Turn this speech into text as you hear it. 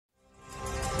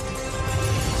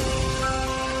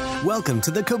Welcome to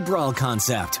the Cabral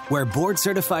Concept, where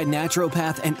board-certified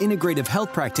naturopath and integrative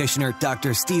health practitioner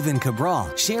Dr.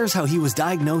 Cabral shares how he was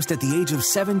diagnosed at the age of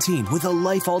 17 with a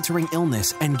life-altering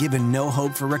illness and given no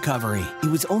hope for recovery. It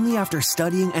was only after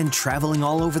studying and traveling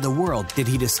all over the world did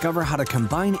he discover how to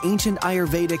combine ancient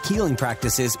Ayurvedic healing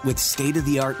practices with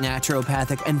state-of-the-art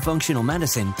naturopathic and functional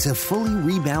medicine to fully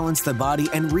rebalance the body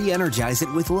and re-energize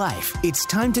it with life. It's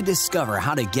time to discover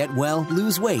how to get well,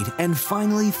 lose weight, and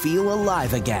finally feel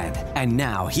alive again. And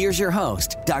now, here's your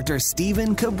host, Dr.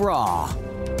 Cabral.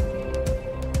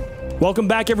 Welcome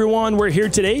back, everyone. We're here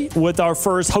today with our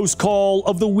first house call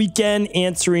of the weekend,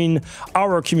 answering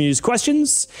our community's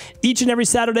questions. Each and every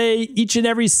Saturday, each and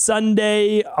every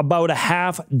Sunday, about a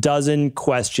half dozen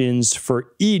questions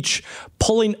for each.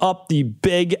 Pulling up the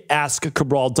big Ask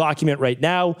Cabral document right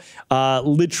now.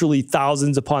 Literally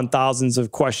thousands upon thousands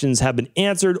of questions have been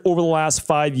answered over the last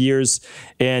 5 years,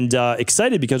 and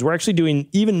excited because we're actually doing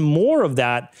even more of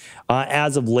that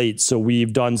as of late. So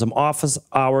we've done some office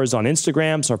hours on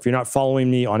Instagram. So if you're not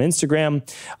following me on Instagram,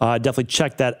 definitely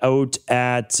check that out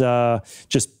at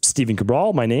just Stephen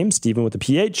Cabral, my name, Stephen with a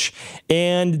PH.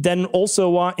 And then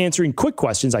also answering quick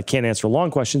questions. I can't answer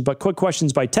long questions, but quick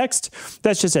questions by text.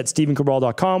 That's just at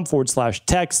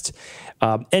stephencabral.com/text.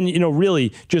 And, you know,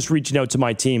 really just reaching out to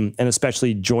my team and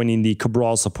especially joining the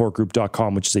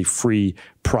cabralsupportgroup.com, which is a free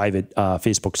private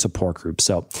Facebook support group.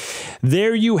 So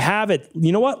there you have it.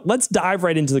 You know what? Let's dive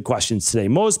right into the questions today.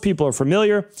 Most people are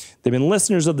familiar. They've been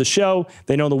listeners of the show.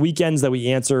 They know the weekends that we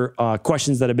answer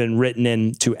questions that have been written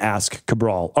in to Ask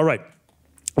Cabral. All right.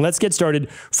 Let's get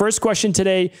started. First question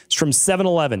today is from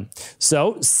 7-Eleven.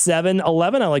 So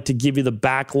 7-Eleven, I like to give you the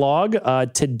backlog.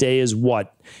 Today is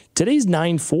what? Today's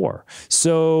 9/4.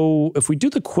 So if we do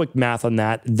the quick math on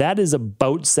that, that is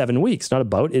about 7 weeks. Not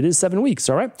about, it is 7 weeks.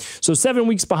 All right. So 7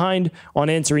 weeks behind on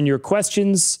answering your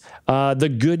questions. The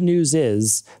good news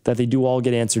is that they do all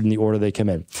get answered in the order they come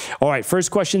in. All right.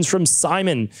 First question's from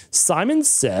Simon. Simon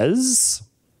says,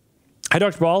 hi,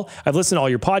 Dr. Cabral. I've listened to all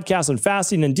your podcasts on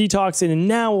fasting and detoxing and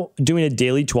now doing a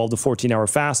daily 12 to 14-hour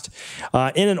fast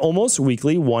in an almost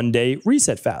weekly one-day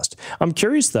reset fast. I'm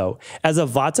curious, though, as a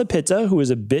Vata-Pita who is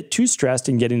a bit too stressed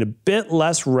and getting a bit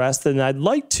less rest than I'd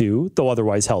like to, though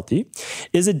otherwise healthy,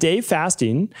 is a day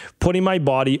fasting putting my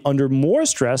body under more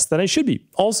stress than I should be?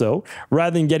 Also,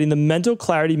 rather than getting the mental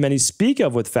clarity many speak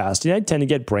of with fasting, I tend to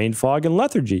get brain fog and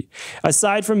lethargy.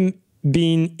 Aside from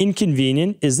being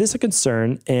inconvenient, is this a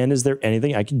concern, and is there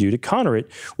anything I can do to counter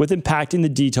it with impacting the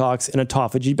detox and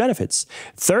autophagy benefits?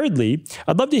 Thirdly,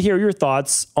 I'd love to hear your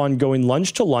thoughts on going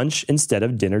lunch to lunch instead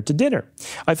of dinner to dinner.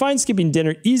 I find skipping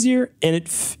dinner easier, and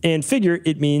figure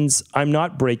it means I'm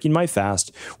not breaking my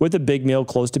fast with a big meal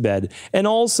close to bed, and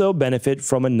also benefit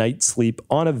from a night's sleep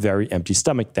on a very empty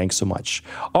stomach. Thanks so much.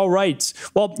 All right.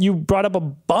 Well, you brought up a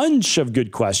bunch of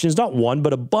good questions, not one,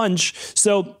 but a bunch.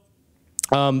 So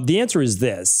the answer is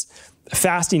this.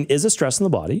 Fasting is a stress in the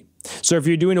body. So if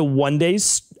you're doing a one-day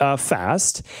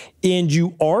fast and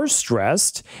you are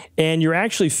stressed and you're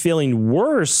actually feeling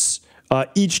worse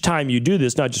each time you do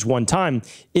this, not just one time,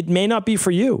 it may not be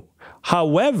for you.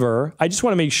 However, I just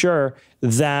want to make sure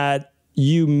that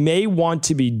you may want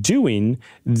to be doing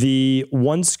the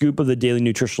 1 scoop of the daily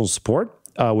nutritional support,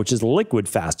 which is liquid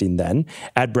fasting then,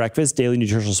 at breakfast, daily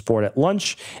nutritional support at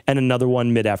lunch, and another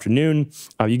one mid-afternoon.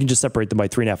 You can just separate them by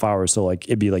 3.5 hours. So like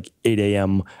it'd be like 8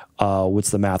 a.m.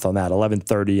 What's the math on that?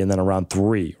 11:30 and then around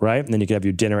 3, right? And then you can have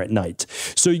your dinner at night.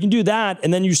 So you can do that,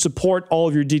 and then you support all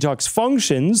of your detox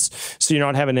functions, so you're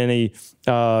not having any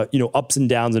ups and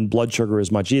downs in blood sugar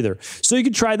as much either. So you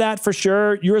could try that for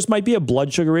sure. Yours might be a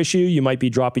blood sugar issue. You might be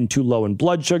dropping too low in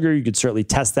blood sugar. You could certainly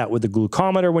test that with the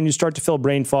glucometer when you start to feel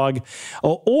brain fog,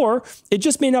 or it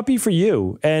just may not be for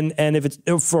you. And if it's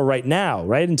for right now,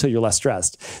 right, until you're less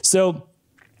stressed. So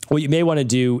what you may want to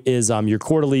do is your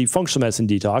quarterly functional medicine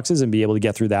detoxes and be able to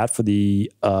get through that for the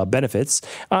benefits.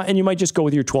 And you might just go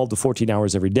with your 12 to 14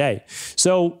 hours every day.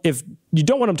 So if you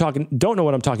don't know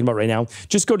what I'm talking about right now,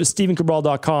 just go to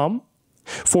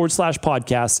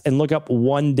stephencabral.com/podcast and look up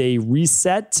 1-day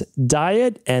reset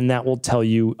diet. And that will tell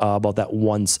you about that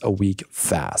once a week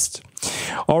fast.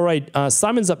 All right.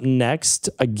 Simon's up next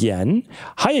again.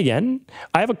 Hi again.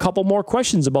 I have a couple more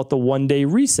questions about the 1-day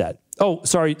reset. Oh,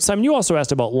 sorry, Simon, you also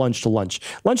asked about lunch to lunch.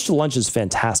 Lunch to lunch is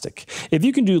fantastic. If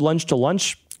you can do lunch to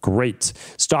lunch, great.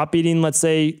 Stop eating, let's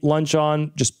say, lunch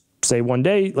on just say one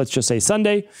day, let's just say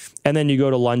Sunday, and then you go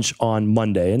to lunch on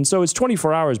Monday. And so it's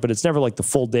 24 hours, but it's never like the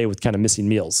full day with kind of missing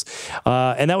meals.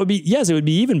 And that would be, yes, it would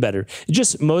be even better.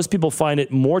 Just most people find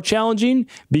it more challenging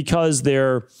because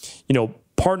they're,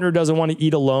 partner doesn't want to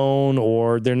eat alone,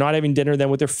 or they're not having dinner then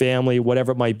with their family,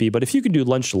 whatever it might be. But if you can do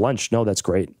lunch to lunch, no, that's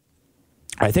great.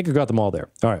 I think I got them all there.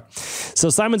 All right. So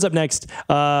Simon's up next.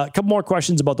 A couple more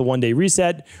questions about the one-day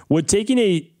reset. Would taking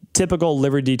a typical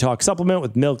liver detox supplement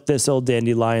with milk thistle,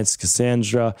 dandelions,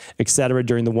 cassandra, etc.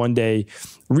 during the one-day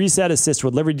reset assist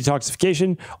with liver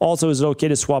detoxification? Also, is it okay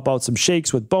to swap out some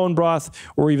shakes with bone broth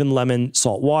or even lemon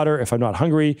salt water if I'm not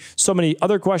hungry? So many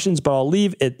other questions, but I'll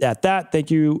leave it at that.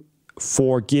 Thank you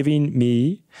for giving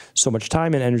me so much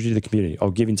time and energy to the community. Oh,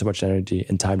 giving so much energy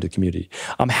and time to the community.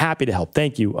 I'm happy to help.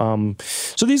 Thank you.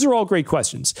 So these are all great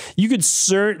questions. You could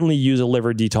certainly use a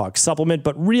liver detox supplement,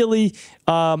 but really,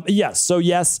 yes. So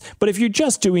yes, but if you're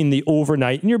just doing the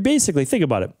overnight and you're basically, think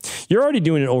about it, you're already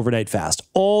doing an overnight fast.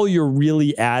 All you're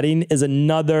really adding is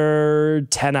another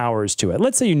 10 hours to it.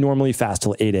 Let's say you normally fast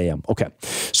till 8 a.m. Okay.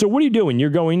 So what are you doing? You're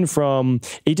going from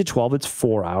 8 to 12, it's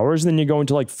 4 hours. And then you're going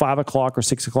to like 5 o'clock or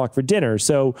 6 o'clock for dinner.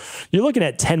 So you're looking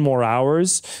at 10 more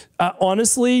hours.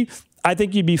 Honestly, I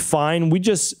think you'd be fine. We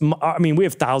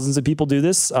have thousands of people do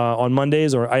this on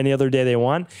Mondays or any other day they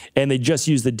want, and they just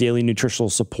use the daily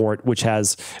nutritional support, which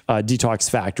has detox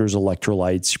factors,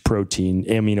 electrolytes, protein,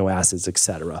 amino acids,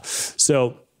 etc.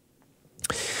 So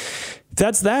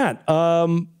that's that.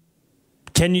 And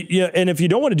if you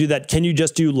don't want to do that, can you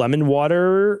just do lemon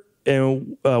water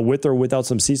and with or without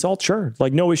some sea salt? Sure.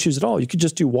 Like no issues at all. You could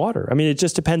just do water. I mean, it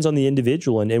just depends on the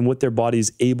individual and what their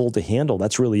body's able to handle.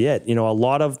 That's really it. You know, a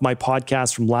lot of my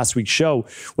podcast from last week's show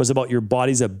was about your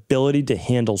body's ability to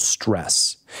handle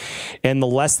stress. And the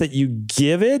less that you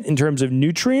give it in terms of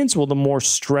nutrients, well, the more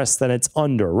stress that it's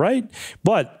under, right?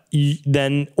 But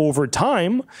then over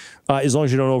time, as long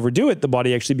as you don't overdo it, the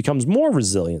body actually becomes more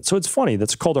resilient. So it's funny.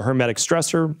 That's called a hermetic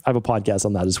stressor. I have a podcast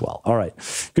on that as well. All right.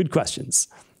 Good questions.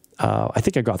 I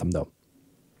think I got them though.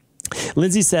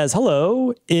 Lindsay says,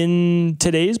 hello. In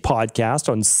today's podcast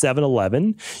on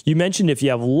 7-Eleven, you mentioned if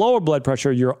you have lower blood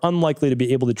pressure, you're unlikely to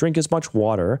be able to drink as much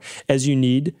water as you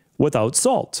need without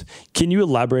salt. Can you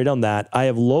elaborate on that? I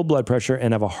have low blood pressure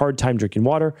and have a hard time drinking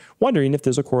water, wondering if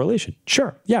there's a correlation.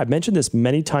 Sure. Yeah, I've mentioned this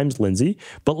many times, Lindsay,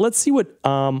 but let's see what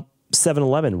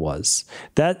 7-Eleven was.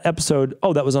 That episode,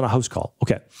 oh, that was on a house call.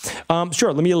 Okay.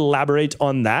 Sure. Let me elaborate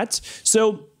on that.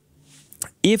 So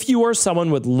if you are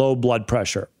someone with low blood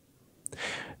pressure,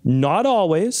 not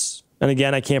always, and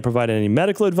again, I can't provide any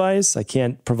medical advice, I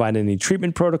can't provide any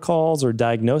treatment protocols or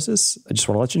diagnosis, I just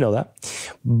want to let you know that.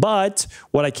 But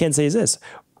what I can say is this,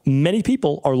 many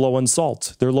people are low on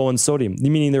salt, they're low on sodium,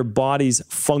 meaning their body's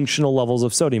functional levels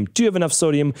of sodium. Do you have enough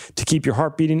sodium to keep your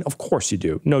heart beating? Of course you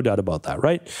do, no doubt about that,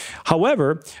 right?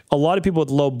 However, a lot of people with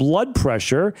low blood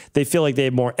pressure, they feel like they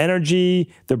have more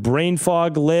energy, their brain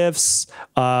fog lifts,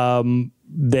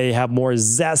 they have more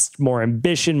zest, more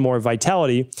ambition, more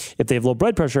vitality if they have low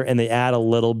blood pressure and they add a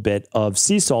little bit of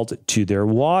sea salt to their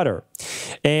water.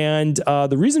 And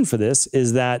the reason for this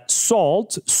is that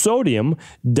salt, sodium,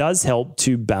 does help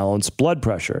to balance blood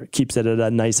pressure. It keeps it at a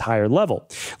nice higher level.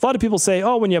 A lot of people say,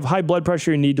 oh, when you have high blood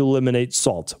pressure, you need to eliminate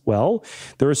salt. Well,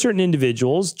 there are certain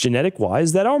individuals,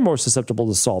 genetic-wise, that are more susceptible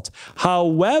to salt.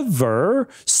 However,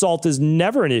 salt is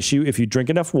never an issue if you drink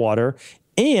enough water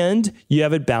and you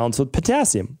have it balanced with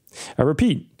potassium. I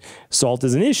repeat, salt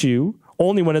is an issue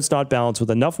only when it's not balanced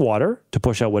with enough water to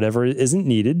push out whatever isn't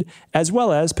needed, as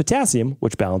well as potassium,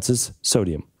 which balances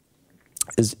sodium.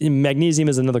 Magnesium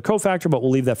is another cofactor, but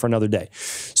we'll leave that for another day.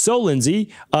 So,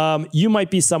 Lindsay, you might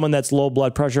be someone that's low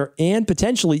blood pressure and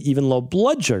potentially even low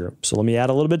blood sugar. So let me add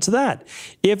a little bit to that.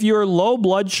 If you're low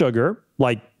blood sugar,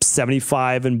 like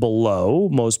 75 and below,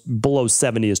 below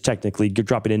 70 is technically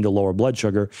dropping into lower blood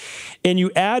sugar, and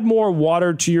you add more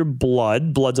water to your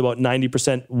blood's about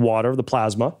 90% water, the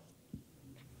plasma,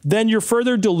 then you're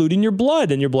further diluting your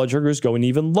blood and your blood sugar is going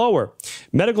even lower.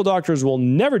 Medical doctors will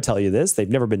never tell you this. They've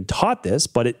never been taught this,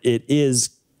 but it is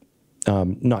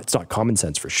it's not common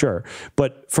sense for sure.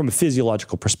 But from a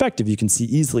physiological perspective, you can see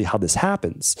easily how this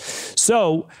happens.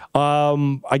 So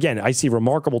again, I see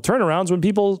remarkable turnarounds when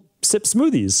people sip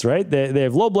smoothies, right? They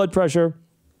have low blood pressure,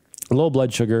 low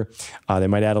blood sugar. They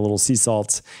might add a little sea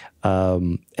salt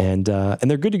and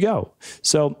they're good to go.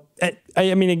 So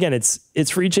I mean, again,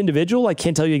 it's for each individual. I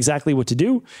can't tell you exactly what to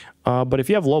do, but if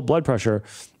you have low blood pressure,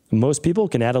 most people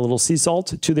can add a little sea salt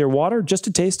to their water just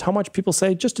to taste. How much people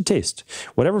say just to taste.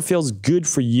 Whatever feels good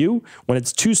for you. When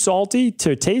it's too salty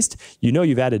to taste, you know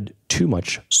you've added too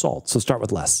much salt. So start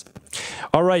with less.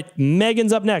 All right,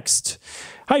 Megan's up next.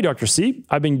 Hi, Dr. C.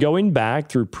 I've been going back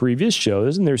through previous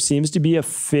shows, and there seems to be a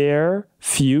fair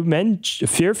few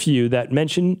that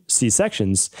mention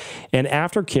C-sections and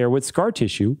aftercare with scar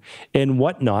tissue and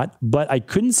whatnot, but I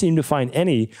couldn't seem to find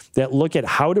any that look at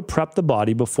how to prep the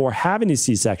body before having a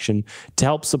C-section to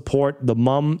help support the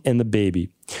mom and the baby.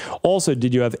 Also,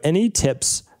 did you have any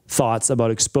tips thoughts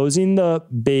about exposing the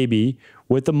baby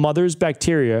with the mother's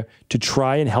bacteria to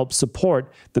try and help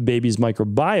support the baby's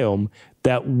microbiome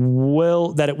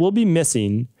that it will be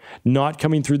missing, not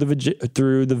coming through the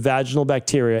vaginal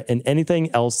bacteria, and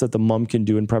anything else that the mom can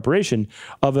do in preparation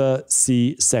of a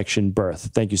C-section birth?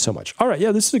 Thank you so much. All right,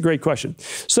 yeah, this is a great question.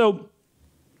 So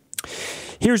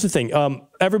here's the thing.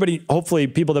 Everybody, hopefully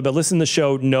people that have been listening to the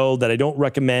show know that I don't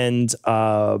recommend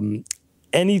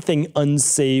anything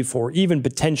unsafe or even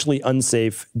potentially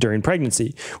unsafe during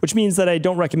pregnancy, which means that I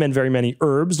don't recommend very many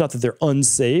herbs, not that they're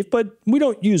unsafe, but we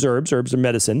don't use herbs. Herbs are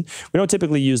medicine. We don't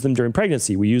typically use them during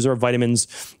pregnancy. We use our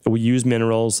vitamins, we use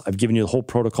minerals. I've given you the whole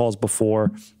protocols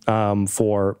before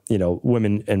for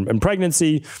women and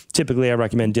pregnancy. Typically, I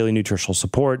recommend daily nutritional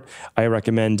support. I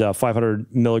recommend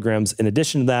 500 milligrams in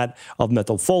addition to that of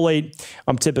methylfolate.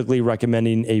 I'm typically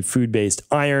recommending a food-based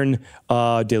iron,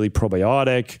 daily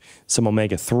probiotic, some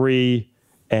omega-3,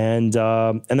 and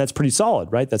that's pretty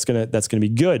solid, right? That's gonna be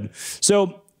good.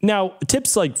 So now,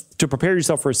 tips like to prepare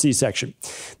yourself for a C-section.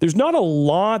 There's not a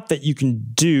lot that you can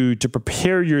do to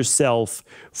prepare yourself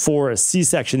for a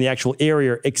C-section, the actual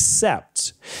area,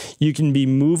 except you can be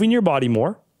moving your body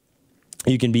more,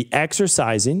 you can be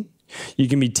exercising, you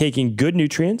can be taking good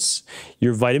nutrients,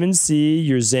 your vitamin C,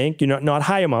 your zinc, not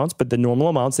high amounts, but the normal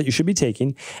amounts that you should be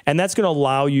taking. And that's going to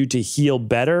allow you to heal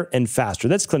better and faster.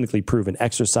 That's clinically proven.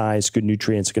 Exercise, good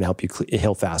nutrients are going to help you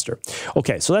heal faster.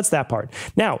 Okay, so that's that part.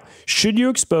 Now, should you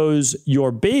expose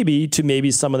your baby to maybe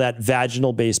some of that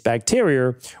vaginal-based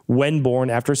bacteria when born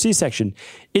after a C-section?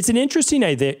 It's an interesting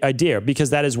idea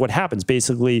because that is what happens.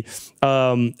 Basically,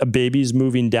 a baby's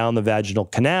moving down the vaginal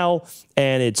canal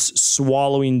and it's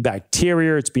swallowing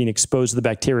bacteria. It's being exposed to the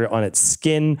bacteria on its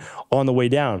skin on the way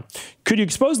down. Could you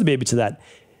expose the baby to that?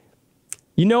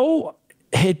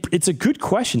 It's a good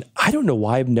question. I don't know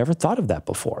why I've never thought of that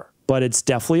before, but it's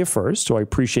definitely a first. So I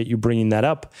appreciate you bringing that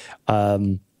up.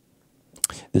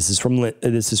 This is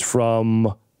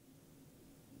from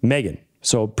Megan.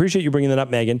 So appreciate you bringing that up,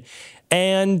 Megan.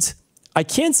 And I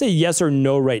can't say yes or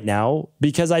no right now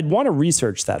because I'd want to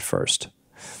research that first.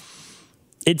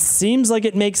 It seems like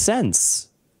it makes sense.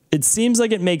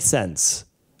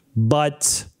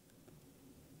 But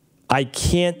I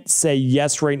can't say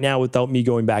yes right now without me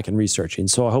going back and researching.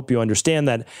 So I hope you understand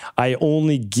that I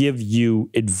only give you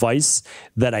advice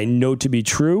that I know to be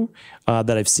true,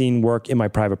 that I've seen work in my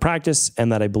private practice,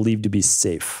 and that I believe to be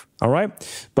safe. All right?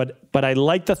 But I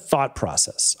like the thought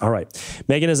process. All right.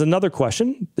 Megan has another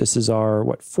question. This is our,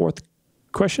 fifth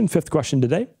question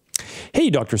today. Hey,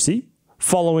 Dr. C,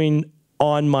 following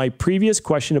on my previous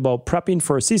question about prepping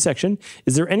for a C-section,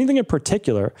 is there anything in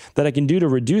particular that I can do to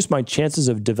reduce my chances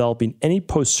of developing any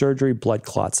post-surgery blood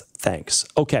clots? Thanks.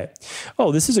 Okay.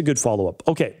 Oh, this is a good follow-up.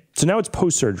 Okay. So now it's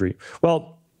post-surgery.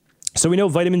 Well, so we know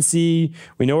vitamin C,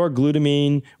 we know our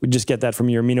glutamine, we just get that from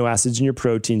your amino acids and your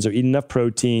protein, so eat enough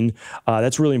protein.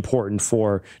 That's really important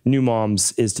for new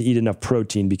moms, is to eat enough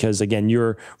protein because, again,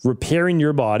 you're repairing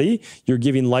your body, you're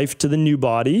giving life to the new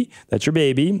body, that's your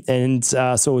baby, and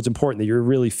so it's important that you're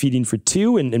really feeding for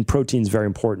two, and protein is very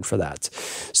important for that.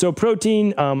 So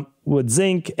protein, with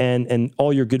zinc and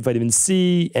all your good vitamin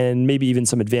C and maybe even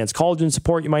some advanced collagen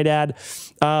support you might add.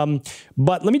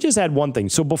 But let me just add one thing.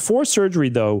 So before surgery,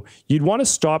 though, you'd want to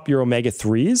stop your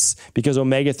omega-3s because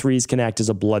omega-3s can act as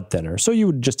a blood thinner. So you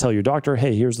would just tell your doctor,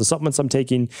 hey, here's the supplements I'm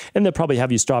taking, and they'll probably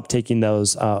have you stop taking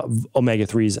those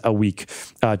omega-3s a week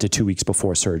to 2 weeks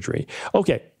before surgery.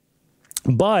 Okay,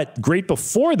 but great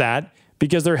before that,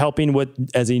 because they're helping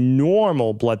as a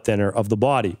normal blood thinner of the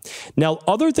body. Now,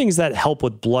 other things that help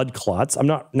with blood clots, I'm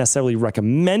not necessarily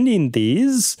recommending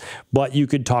these, but you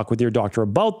could talk with your doctor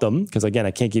about them, because again,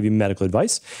 I can't give you medical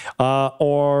advice,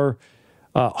 or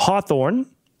hawthorn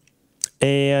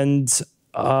and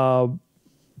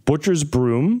butcher's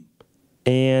broom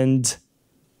and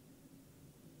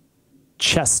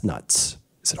chestnuts.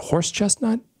 Is it horse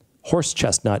chestnut? Horse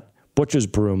chestnut, butcher's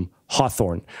broom,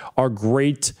 hawthorn are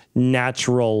great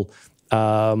natural,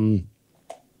 I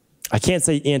can't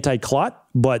say anti-clot,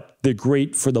 but they're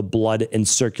great for the blood and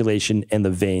circulation and the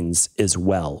veins as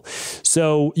well.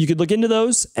 So you could look into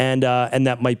those and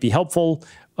that might be helpful.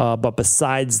 But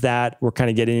besides that, we're kind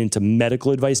of getting into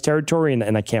medical advice territory,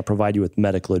 and I can't provide you with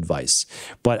medical advice.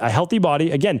 But a healthy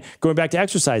body, again, going back to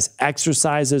exercise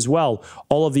as well.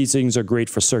 All of these things are great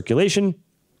for circulation.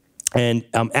 And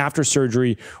after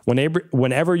surgery,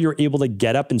 whenever you're able to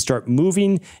get up and start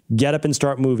moving, get up and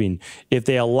start moving. If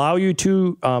they allow you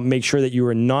to, make sure that you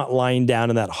are not lying down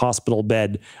in that hospital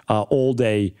bed all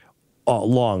day,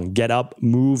 long. Get up,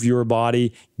 move your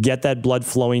body, get that blood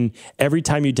flowing. Every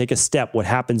time you take a step, what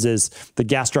happens is the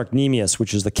gastrocnemius,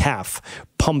 which is the calf,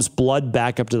 pumps blood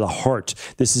back up to the heart.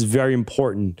 This is very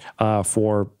important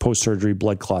for post-surgery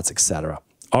blood clots, etc.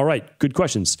 All right, good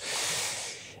questions.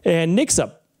 And Nick's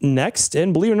up next,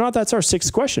 and believe it or not, that's our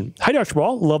 6th question. Hi, Dr.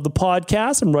 Cabral. Love the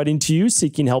podcast. I'm writing to you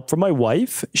seeking help from my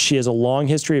wife. She has a long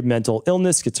history of mental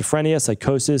illness, schizophrenia,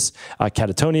 psychosis,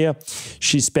 catatonia.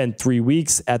 She spent 3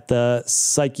 weeks at the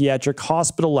psychiatric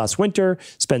hospital last winter,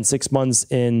 spent 6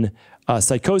 months in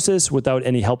psychosis without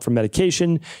any help from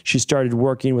medication. She started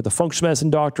working with a functional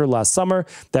medicine doctor last summer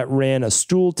that ran a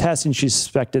stool test, and she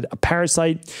suspected a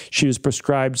parasite. She was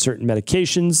prescribed certain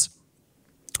medications.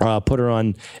 Put her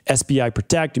on SBI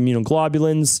Protect,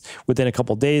 immunoglobulins. Within a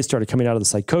couple of days, started coming out of the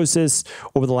psychosis.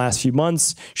 Over the last few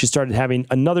months, she started having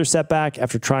another setback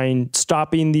after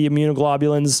stopping the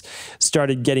immunoglobulins,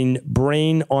 started getting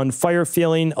brain on fire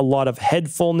feeling, a lot of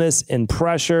head fullness and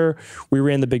pressure. We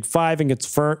ran the Big Five and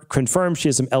confirmed she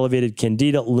has some elevated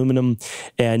candida, aluminum,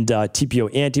 and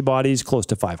TPO antibodies close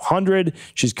to 500.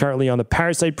 She's currently on the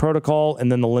parasite protocol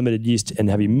and then the limited yeast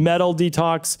and heavy metal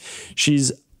detox.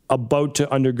 She's about to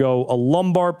undergo a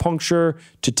lumbar puncture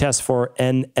to test for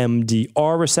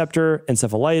NMDR receptor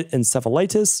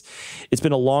encephalitis. It's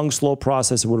been a long, slow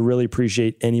process and would really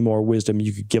appreciate any more wisdom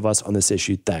you could give us on this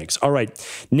issue. Thanks. All right,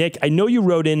 Nick, I know you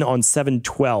wrote in on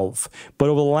 712, but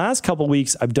over the last couple of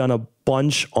weeks, I've done a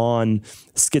bunch on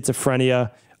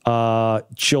schizophrenia,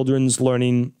 children's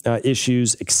learning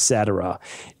issues, etc.,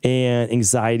 and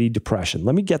anxiety, depression.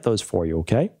 Let me get those for you,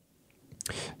 okay?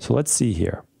 So let's see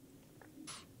here.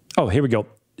 Oh, here we go.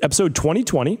 Episode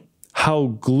 2020, how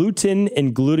gluten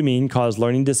and glutamine cause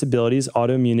learning disabilities,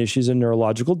 autoimmune issues, and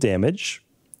neurological damage.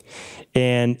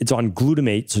 And it's on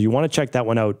glutamate, so you want to check that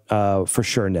one out for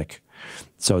sure, Nick.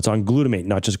 So it's on glutamate,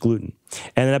 not just gluten.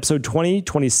 And in episode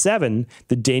 2027,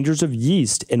 the dangers of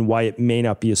yeast and why it may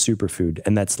not be a superfood.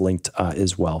 And that's linked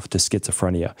as well to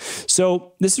schizophrenia.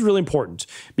 So this is really important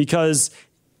because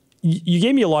you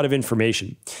gave me a lot of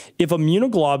information. If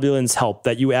immunoglobulins help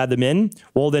that you add them in,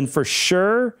 well, then for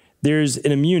sure there's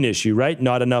an immune issue, right?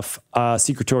 Not enough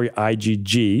secretory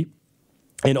IgG.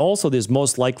 And also there's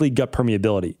most likely gut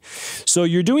permeability. So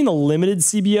you're doing the limited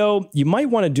CBO, you might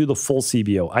want to do the full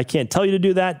CBO. I can't tell you to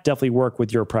do that. Definitely work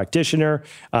with your practitioner.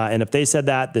 And if they said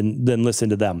that, then listen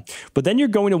to them. But then you're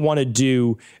going to want to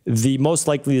do the most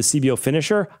likely the CBO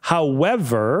finisher.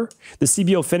 However, the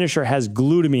CBO finisher has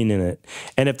glutamine in it.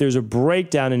 And if there's a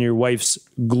breakdown in your wife's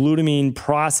glutamine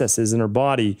processes in her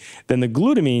body, then the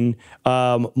glutamine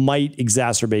might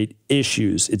exacerbate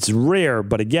issues. It's rare,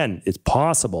 but again, it's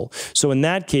possible. So in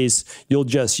that case, you'll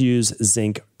just use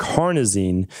zinc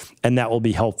carnosine, and that will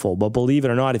be helpful. But believe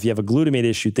it or not, if you have a glutamate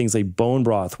issue, things like bone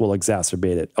broth will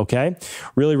exacerbate it, okay?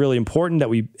 Really, really important that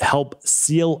we help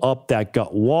seal up that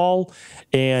gut wall.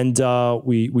 And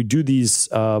we do these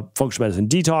functional medicine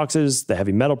detoxes, the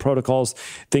heavy metal protocols,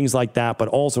 things like that, but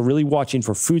also really watching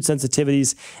for food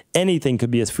sensitivities. Anything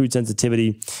could be a food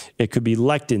sensitivity. It could be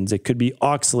lectins, it could be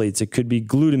oxalates, it could be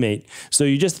glutamate. So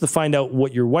you just have to find out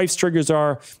what your wife's triggers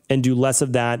are and do less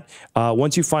of that.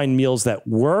 Once you find meals that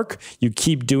work, you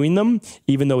keep doing them,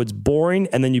 even though it's boring,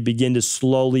 and then you begin to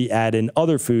slowly add in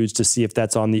other foods to see if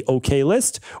that's on the okay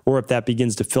list or if that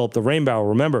begins to fill up the rain barrel.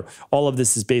 Remember, all of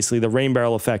this is basically the rain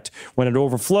barrel effect. When it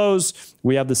overflows,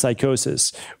 we have the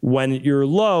psychosis. When you're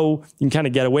low, you can kind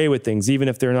of get away with things, even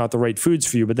if they're not the right foods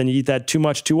for you, but then you eat that too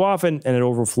much too often and it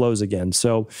overflows again.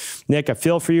 So, Nick, I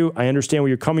feel for you. I understand where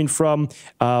you're coming from.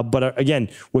 But again,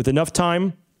 with enough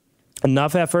time,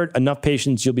 enough effort, enough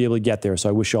patience, you'll be able to get there. So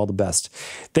I wish you all the best.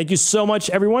 Thank you so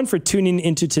much, everyone, for tuning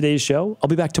into today's show. I'll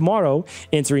be back tomorrow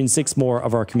answering 6 more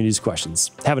of our community's questions.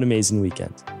 Have an amazing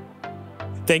weekend.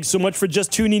 Thanks so much for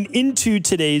just tuning into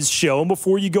today's show. And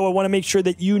before you go, I want to make sure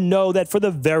that you know that for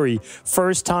the very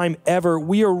first time ever,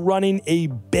 we are running a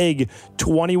big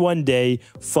 21-day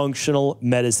functional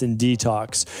medicine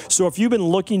detox. So if you've been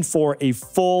looking for a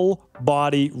full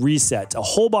body reset, a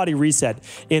whole body reset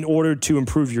in order to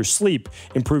improve your sleep,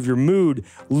 improve your mood,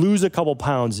 lose a couple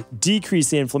pounds, decrease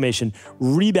the inflammation,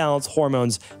 rebalance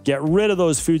hormones, get rid of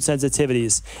those food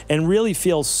sensitivities, and really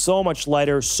feel so much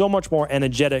lighter, so much more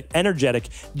energetic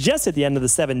just at the end of the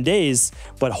 7 days,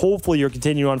 but hopefully you're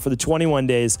continuing on for the 21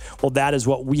 days. Well, that is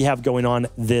what we have going on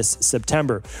this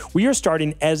September. We are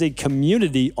starting as a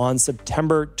community on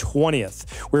September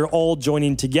 20th. We're all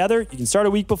joining together. You can start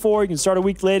a week before, you can start a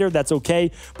week later. That's that's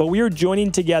okay. But we are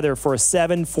joining together for a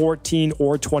 7, 14,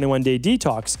 or 21-day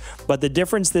detox. But the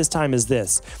difference this time is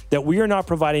this, that we are not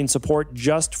providing support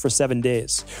just for 7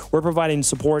 days. We're providing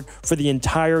support for the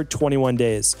entire 21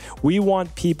 days. We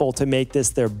want people to make this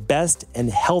their best and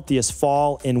healthiest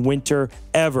fall and winter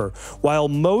ever. While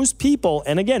most people,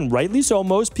 and again, rightly so,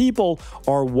 most people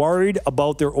are worried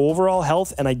about their overall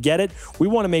health, and I get it, we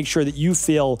want to make sure that you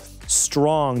feel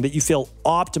strong, that you feel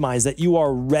optimized, that you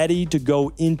are ready to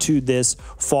go into this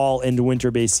fall and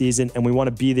winter-based season, and we want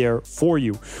to be there for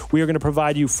you. We are going to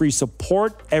provide you free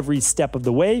support every step of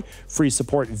the way, free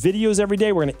support videos every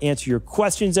day. We're going to answer your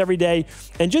questions every day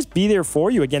and just be there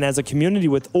for you, again, as a community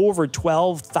with over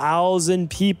 12,000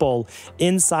 people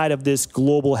inside of this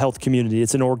global health community.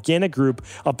 It's an organic group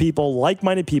of people,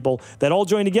 like-minded people that all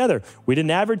join together. We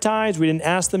didn't advertise, we didn't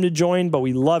ask them to join, but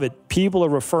we love it. People are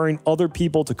referring other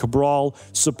people to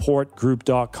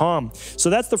cabralsupportgroup.com. So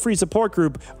that's the free support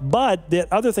group. But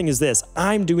the other thing is this,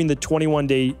 I'm doing the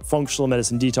 21-day functional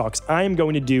medicine detox. I am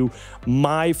going to do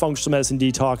my functional medicine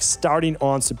detox starting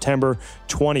on September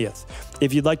 20th.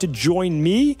 If you'd like to join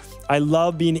me, I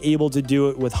love being able to do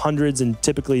it with hundreds and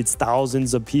typically it's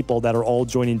thousands of people that are all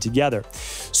joining together.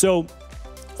 So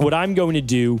what I'm going to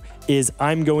do is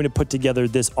I'm going to put together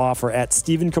this offer at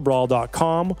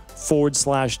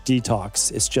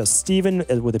stevencabral.com/detox. It's just Steven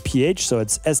with a PH, so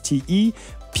it's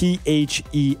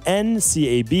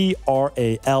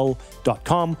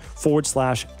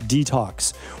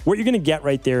StevenCabral.com/detox. What you're going to get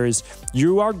right there is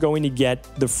you are going to get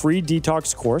the free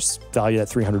detox course valued at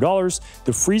 $300,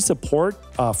 the free support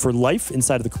for life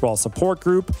inside of the Cabral support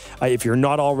group. If you're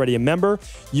not already a member,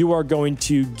 you are going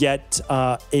to get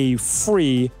a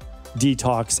free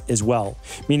detox as well,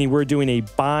 meaning we're doing a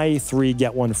buy 3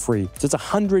 get 1 free. So it's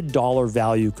 $100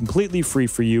 value, completely free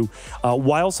for you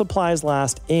while supplies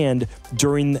last and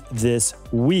during this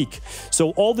week.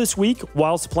 So all this week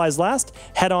while supplies last,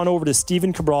 head on over to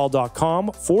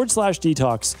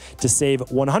stevencabral.com/detox to save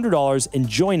 $100 and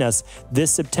join us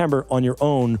this September on your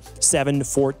own 7,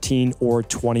 14, or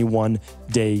 21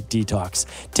 day detox.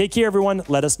 Take care, everyone.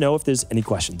 Let us know if there's any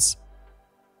questions.